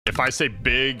If I say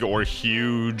big or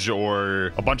huge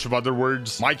or a bunch of other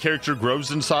words, my character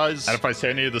grows in size. And if I say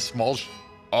any of the small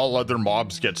all other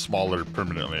mobs get smaller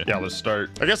permanently. Yeah, let's start.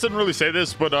 I guess I didn't really say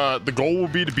this, but the goal will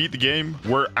be to beat the game.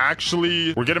 We're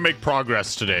gonna make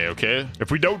progress today, okay? If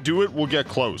we don't do it, we'll get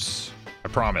close. I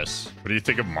promise. What do you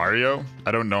think of Mario?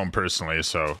 I don't know him personally,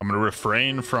 so I'm gonna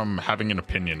refrain from having an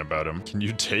opinion about him. Can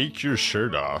you take your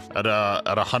shirt off at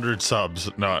 100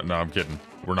 subs? No, I'm kidding.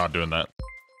 We're not doing that.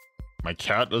 My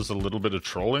cat does a little bit of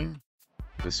trolling.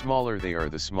 The smaller they are,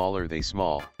 the smaller they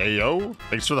small. Hey, yo,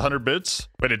 thanks for the 100 bits.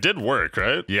 But it did work,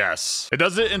 right? Yes. It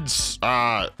does it in,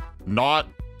 not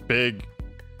big.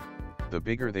 The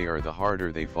bigger they are, the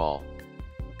harder they fall.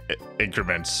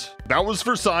 Increments. That was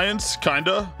for science,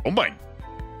 kinda. Oh my.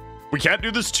 We can't do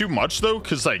this too much though,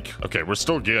 because like, okay, we're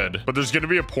still good. But there's gonna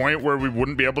be a point where we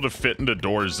wouldn't be able to fit into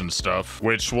doors and stuff,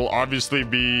 which will obviously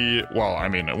be, well, I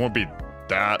mean, it won't be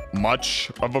that much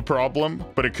of a problem,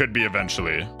 but it could be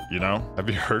eventually, you know? Have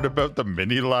you heard about the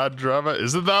mini lad drama?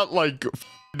 Isn't that like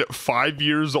 5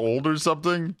 years old or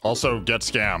something? Also, get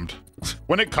scammed.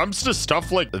 When it comes to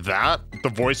stuff like that, the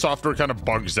voice software kind of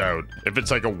bugs out. If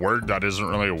it's like a word that isn't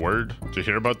really a word. Did you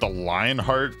hear about the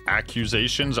Lionheart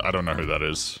accusations? I don't know who that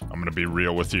is. I'm gonna be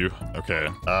real with you. Okay,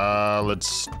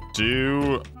 let's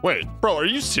do... Wait, bro, are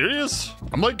you serious?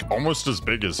 I'm like almost as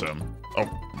big as him. Oh,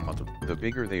 mother... The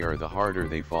bigger they are, the harder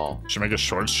they fall. Should I make a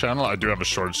shorts channel? I do have a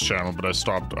shorts channel, but I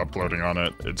stopped uploading on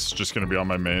it. It's just gonna be on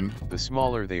my main. The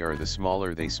smaller they are, the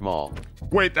smaller they small.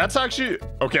 Wait, that's actually...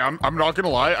 Okay, I'm not gonna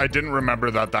lie. I didn't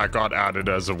remember that got added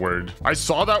as a word. I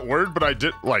saw that word, but I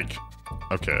did, like...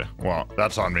 Okay, well,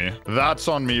 that's on me. That's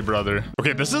on me, brother.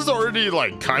 Okay, this is already,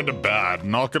 like, kind of bad.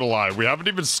 Not gonna lie. We haven't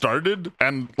even started,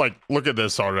 and, like, look at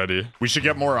this already. We should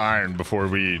get more iron before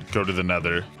we go to the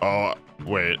nether. Oh,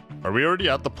 wait. Are we already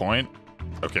at the point?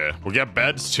 Okay, we'll get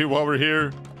beds, too, while we're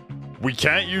here. We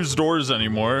can't use doors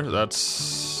anymore.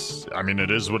 That's... I mean,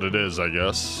 it is what it is, I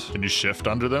guess. Can you shift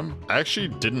under them? I actually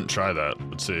didn't try that.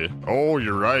 Let's see. Oh,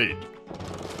 you're right.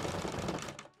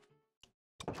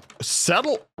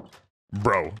 Settle...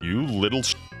 Bro, you little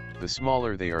The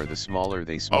smaller they are, the smaller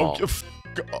they small.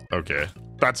 Okay,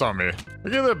 that's on me.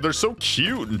 Look at them, they're so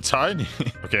cute and tiny.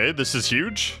 Okay, this is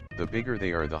huge. The bigger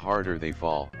they are, the harder they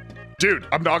fall. Dude,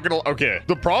 I'm not gonna... Okay,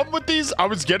 the problem with these, I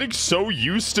was getting so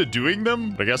used to doing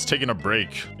them. I guess taking a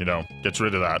break, you know, gets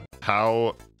rid of that.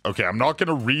 How... Okay, I'm not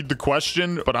gonna read the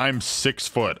question, but I'm 6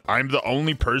 foot. I'm the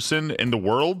only person in the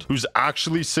world who's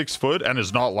actually 6 foot and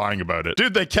is not lying about it.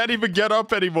 Dude, they can't even get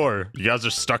up anymore. You guys are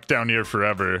stuck down here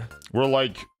forever. We're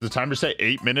like, the timer say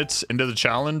 8 minutes into the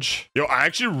challenge. Yo, I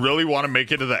actually really want to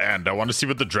make it to the end. I want to see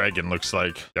what the dragon looks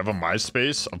like. You have a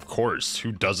MySpace? Of course.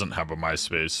 Who doesn't have a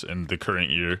MySpace in the current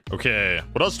year? Okay,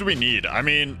 what else do we need? I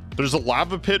mean, there's a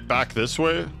lava pit back this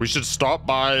way. We should stop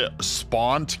by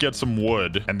spawn to get some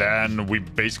wood. And then we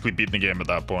basically beat the game at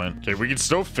that point. Okay, we can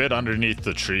still fit underneath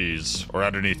the trees or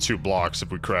underneath 2 blocks if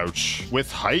we crouch.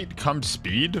 With height comes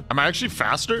speed. Am I actually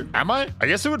faster? Am I? I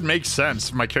guess it would make sense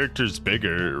if my character's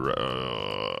bigger.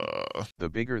 The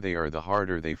bigger they are, the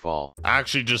harder they fall.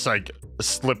 Actually just like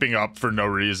slipping up for no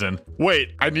reason.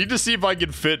 Wait, I need to see if I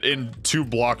can fit in 2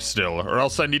 blocks still, or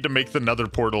else I need to make the nether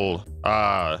portal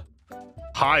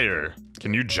higher.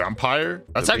 Can you jump higher?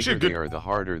 That's actually a good... The bigger they are, the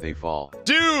harder they fall.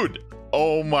 Dude!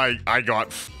 Oh my, I got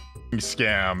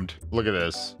scammed. Look at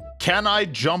this. Can I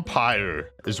jump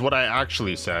higher? Is what I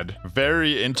actually said.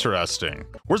 Very interesting.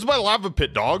 Where's my lava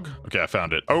pit, dog? Okay, I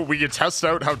found it. Oh, we can test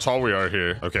out how tall we are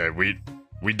here. Okay,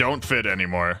 we don't fit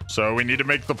anymore. So we need to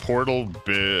make the portal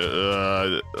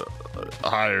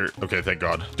higher. Okay, thank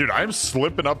God. Dude, I'm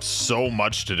slipping up so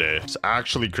much today. It's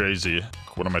actually crazy.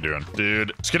 What am I doing?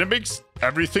 Dude, it's gonna make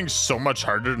everything so much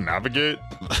harder to navigate.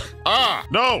 Ah,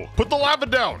 no, put the lava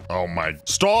down. Oh my,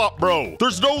 stop, bro.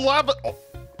 There's no lava. Oh,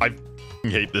 I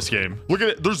hate this game. Look at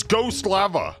it. There's ghost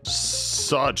lava.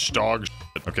 Such dog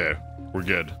shit. Okay, we're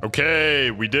good.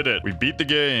 Okay, we did it. We beat the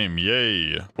game.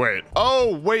 Yay. Wait.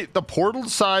 Oh, wait. The portal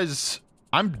size.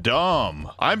 I'm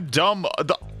dumb. I'm dumb.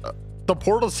 The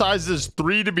portal size is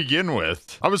 3 to begin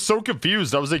with. I was so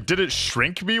confused. I was like, did it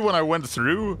shrink me when I went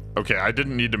through? Okay, I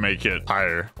didn't need to make it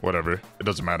higher. Whatever. It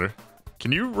doesn't matter.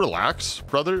 Can you relax,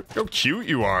 brother? How cute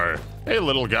you are. Hey,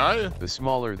 little guy. The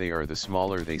smaller they are, the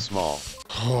smaller they small.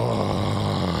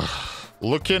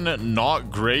 Looking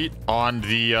not great on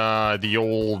the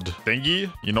old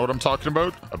thingy. You know what I'm talking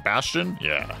about? A bastion?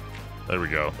 Yeah. There we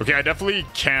go. Okay, I definitely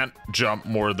can't jump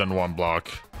more than 1 block.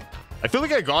 I feel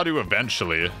like I got to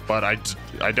eventually, but I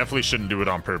definitely shouldn't do it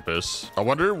on purpose. I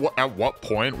wonder at what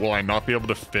point will I not be able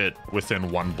to fit within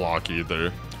 1 block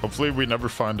either. Hopefully we never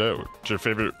find out. What's your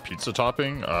favorite pizza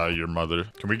topping? Your mother.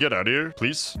 Can we get out of here,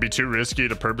 please? Be too risky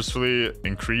to purposefully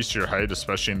increase your height,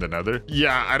 especially in the nether.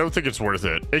 Yeah, I don't think it's worth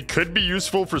it. It could be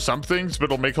useful for some things, but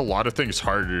it'll make a lot of things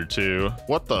harder too.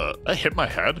 What the? I hit my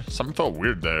head? Something felt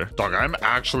weird there. Dog, I'm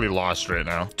actually lost right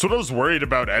now. That's what I was worried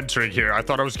about entering here. I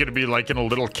thought I was gonna be like in a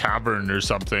little cavern or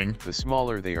something. The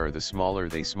smaller they are, the smaller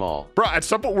they small. Bro, at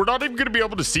some point, we're not even gonna be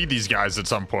able to see these guys at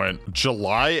some point.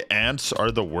 July ants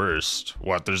are the worst.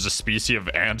 What, there's a species of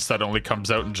ants that only comes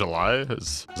out in July?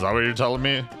 Is that what you're telling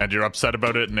me? And you're upset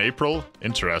about it in April?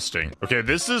 Interesting. Okay,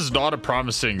 this is not a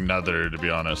promising nether, to be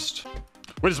honest.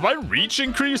 Wait, is my reach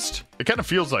increased? It kind of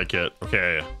feels like it.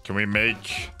 Okay, can we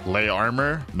make lay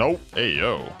armor? Nope. Hey,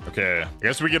 yo. Okay, I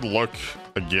guess we could look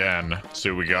again, see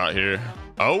what we got here.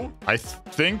 Oh, I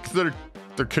think there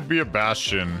could be a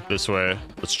bastion this way.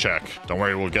 Let's check. Don't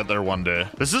worry, we'll get there one day.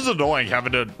 This is annoying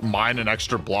having to mine an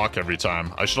extra block every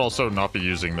time. I should also not be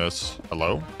using this.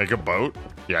 Hello? Make a boat?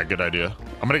 Yeah, good idea.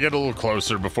 I'm gonna get a little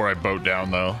closer before I boat down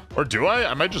though. Or do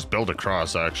I? I might just build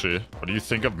across actually. What do you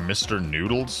think of Mr.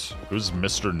 Noodles? Who's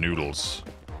Mr. Noodles?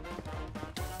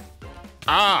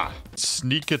 Ah!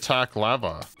 Sneak attack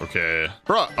lava. Okay.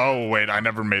 Bro. Oh, wait. I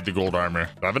never made the gold armor.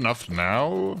 Do I have enough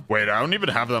now? Wait, I don't even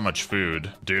have that much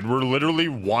food. Dude, we're literally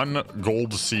one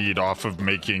gold seed off of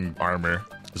making armor.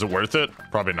 Is it worth it?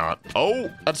 Probably not. Oh,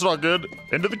 that's not good.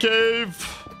 Into the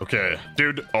cave. Okay.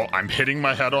 Dude. Oh, I'm hitting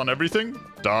my head on everything.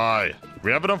 Die.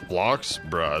 We have enough blocks?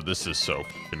 Bruh, this is so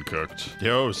fucking cooked.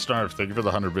 Yo, Snarf, thank you for the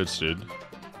 100 bits, dude.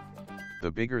 The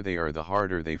bigger they are, the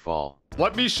harder they fall.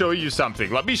 Let me show you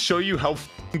something. Let me show you how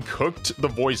cooked the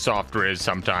voice software is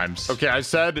sometimes. Okay, I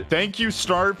said, thank you,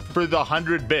 Snarf, for the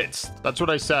 100 bits. That's what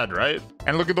I said, right?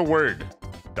 And look at the word.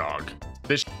 Dog.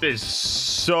 This is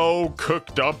so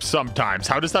cooked up sometimes.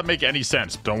 How does that make any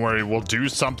sense? Don't worry, we'll do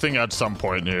something at some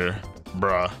point here.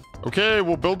 Bruh. Okay,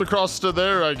 we'll build across to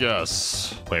there, I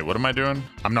guess. Wait, what am I doing?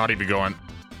 I'm not even going.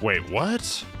 Wait,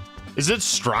 what? Is it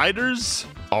Striders?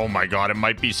 Oh my god, it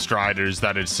might be Striders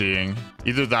that it's seeing.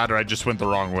 Either that or I just went the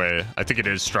wrong way. I think it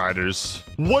is Striders.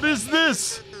 What is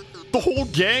this? The whole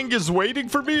gang is waiting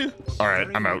for me? All right,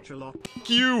 I'm out. Fuck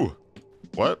you.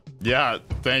 What? Yeah,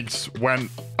 thanks. When?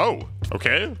 Oh,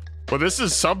 okay. Well, this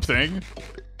is something.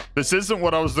 This isn't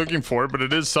what I was looking for, but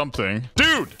it is something.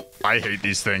 Dude, I hate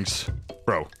these things.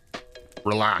 Bro,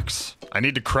 relax. I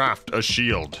need to craft a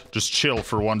shield. Just chill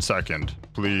for 1 second,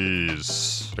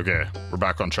 please. Okay, we're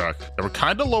back on track. Yeah, we're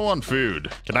kind of low on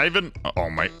food. Can I even... Oh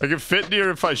my... I can fit near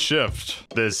if I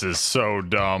shift. This is so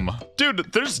dumb.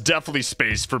 Dude, there's definitely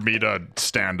space for me to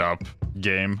stand up.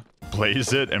 Game.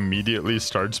 Blaze it immediately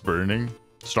starts burning.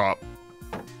 Stop.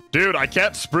 Dude, I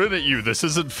can't sprint at you. This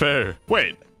isn't fair.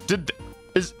 Wait,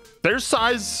 is their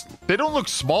size... They don't look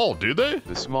small, do they?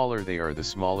 The smaller they are, the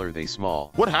smaller they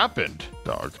small. What happened,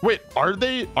 dog? Wait, are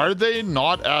they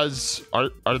not as...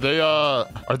 Are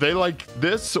they like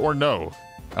this or no?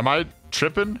 Am I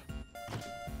tripping?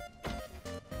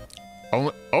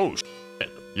 Oh,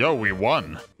 shit. Yo, we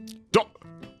won. Don't...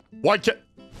 Why can't...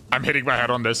 I'm hitting my head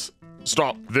on this.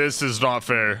 Stop. This is not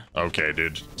fair. Okay,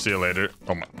 dude. See you later.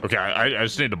 Oh my. Okay, I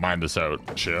just need to mine this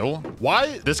out. Chill.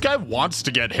 Why? This guy wants to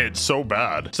get hit so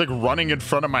bad. It's like running in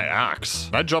front of my axe.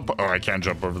 Can I jump? Oh, I can't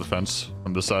jump over the fence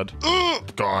on this side.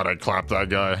 Ugh! God, I clapped that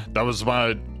guy. That was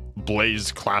my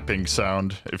blaze clapping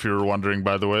sound, if you were wondering,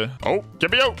 by the way. Oh,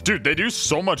 get me out. Dude, they do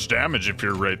so much damage if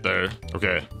you're right there.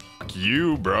 Okay. Fuck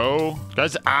you, bro.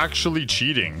 Guy's actually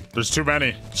cheating. There's too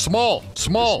many. Small. The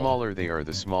smaller they are,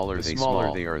 the smaller they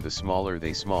small. They are, the smaller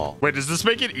they small. Wait, does this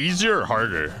make it easier or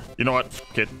harder? You know what?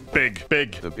 Fuck it.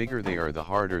 Big. The bigger they are, the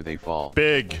harder they fall.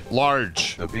 Big.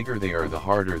 Large. The bigger they are, the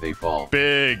harder they fall.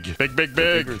 Big. The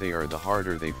bigger they are, the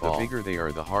harder they fall. The bigger they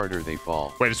are, the harder they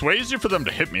fall. Wait, it's way easier for them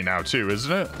to hit me now too,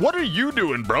 isn't it? What are you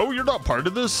doing, bro? You're not part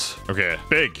of this. Okay.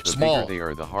 Big. Small. The bigger they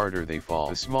are, the harder they fall.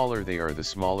 The smaller they are, the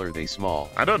smaller they small.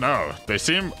 I don't know. They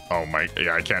seem... Oh my...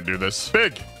 Yeah, I can't do this.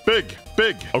 Big.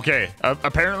 Okay,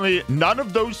 apparently none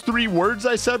of those 3 words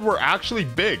I said were actually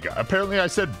big. Apparently I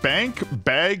said bank,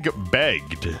 bag,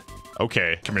 begged.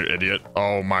 Okay, come here, idiot.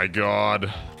 Oh my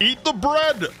god. Eat the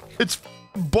bread! It's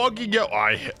bugging out.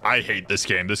 I hate this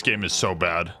game. This game is so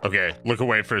bad. Okay, look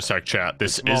away for a sec, chat.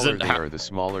 This isn't... The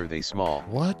smaller they small.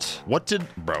 What? What did...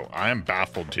 Bro, I am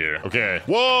baffled here. Okay.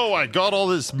 Whoa, I got all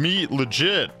this meat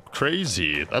legit.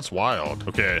 Crazy. That's wild.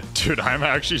 Okay. Dude, I'm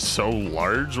actually so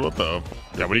large. What the...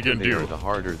 Yeah, what are you gonna do? The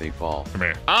harder they fall. Come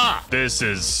here. Ah! This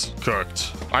is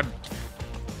cooked.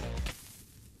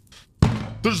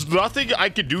 There's nothing I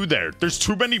could do there. There's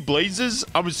too many blazes.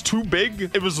 I was too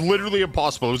big. It was literally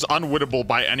impossible. It was unwinnable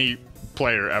by any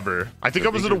player ever. I think I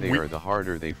was in a... The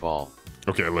harder they fall.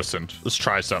 Okay, listen. Let's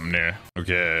try something new.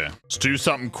 Okay. Let's do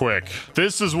something quick.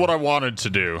 This is what I wanted to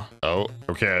do. Oh,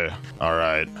 okay. All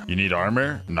right. You need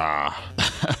armor? Nah.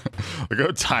 Look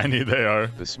how tiny they are.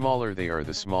 The smaller they are,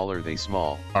 the smaller they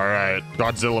small. All right.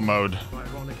 Godzilla mode.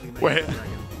 Wait.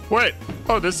 Wait.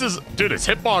 Oh, this is... Dude, his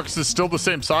hitbox is still the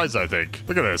same size, I think.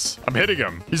 Look at this. I'm hitting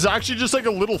him. He's actually just like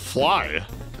a little fly.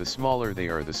 The smaller they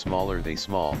are, the smaller they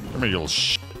small. Come here, you little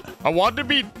sh... I want to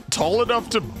be tall enough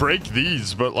to break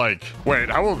these, but like... Wait,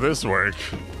 how will this work?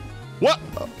 What?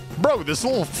 Bro, this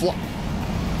little fly...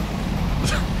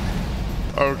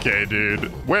 Okay,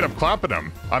 dude. Wait, I'm clapping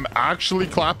him. I'm actually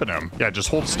clapping him. Yeah, just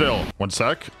hold still. 1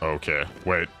 sec. Okay.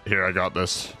 Wait. Here, I got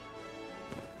this.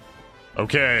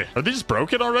 Okay. Are these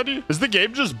broken already? Is the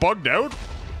game just bugged out?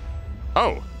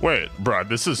 Oh, wait. Bruh,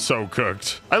 this is so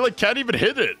cooked. I, like, can't even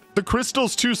hit it. The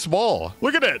crystal's too small.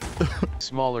 Look at it.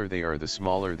 Smaller they are, the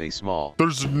smaller they small.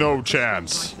 There's no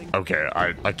chance. Okay,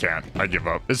 I can't. I give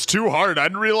up. It's too hard. I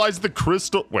didn't realize the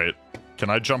crystal... Wait. Can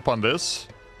I jump on this?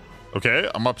 Okay,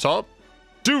 I'm up top.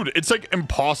 Dude, it's like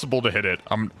impossible to hit it.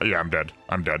 Yeah, I'm dead.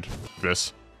 I'm dead.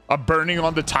 This. I'm burning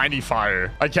on the tiny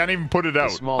fire. I can't even put it out.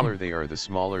 The smaller they are, the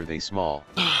smaller they small.